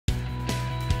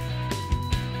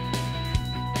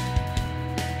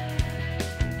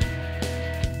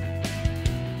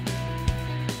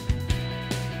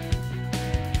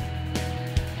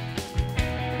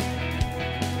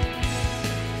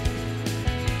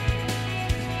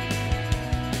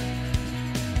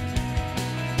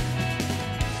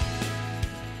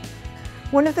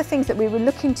One of the things that we were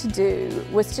looking to do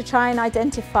was to try and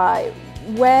identify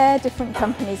where different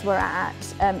companies were at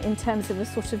in terms of a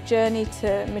sort of journey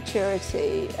to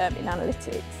maturity in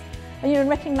analytics. And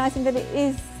recognising that it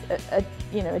is a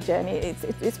journey.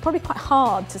 It's probably quite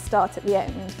hard to start at the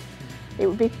end. It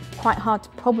would be quite hard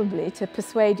probably to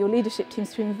persuade your leadership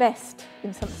teams to invest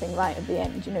in something right at the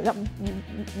end.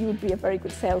 You would be a very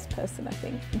good salesperson, I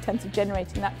think, in terms of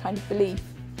generating that kind of belief.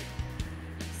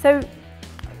 So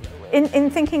in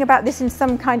thinking about this in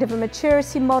some kind of a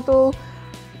maturity model,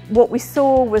 what we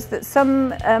saw was that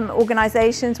some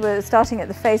organisations were starting at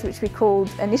the phase which we called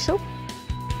initial.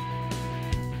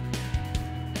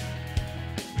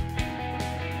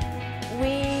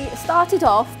 We started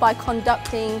off by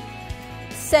conducting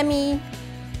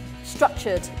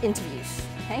semi-structured interviews.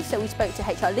 Okay? So we spoke to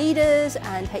HR leaders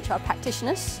and HR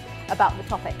practitioners about the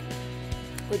topic.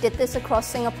 We did this across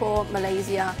Singapore,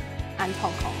 Malaysia and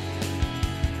Hong Kong.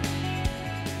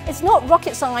 It's not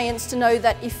rocket science to know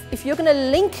that if you're going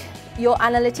to link your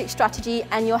analytics strategy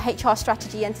and your HR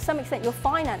strategy and to some extent your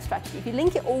finance strategy, if you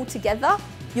link it all together,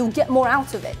 you'll get more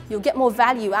out of it. You'll get more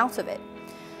value out of it.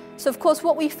 So of course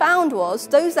what we found was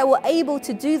those that were able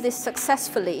to do this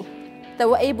successfully, that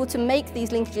were able to make these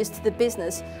linkages to the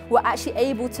business, were actually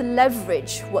able to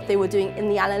leverage what they were doing in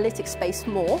the analytics space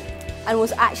more and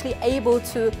was actually able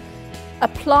to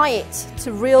apply it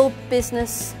to real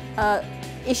business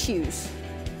issues,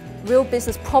 real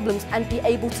business problems and be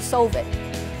able to solve it.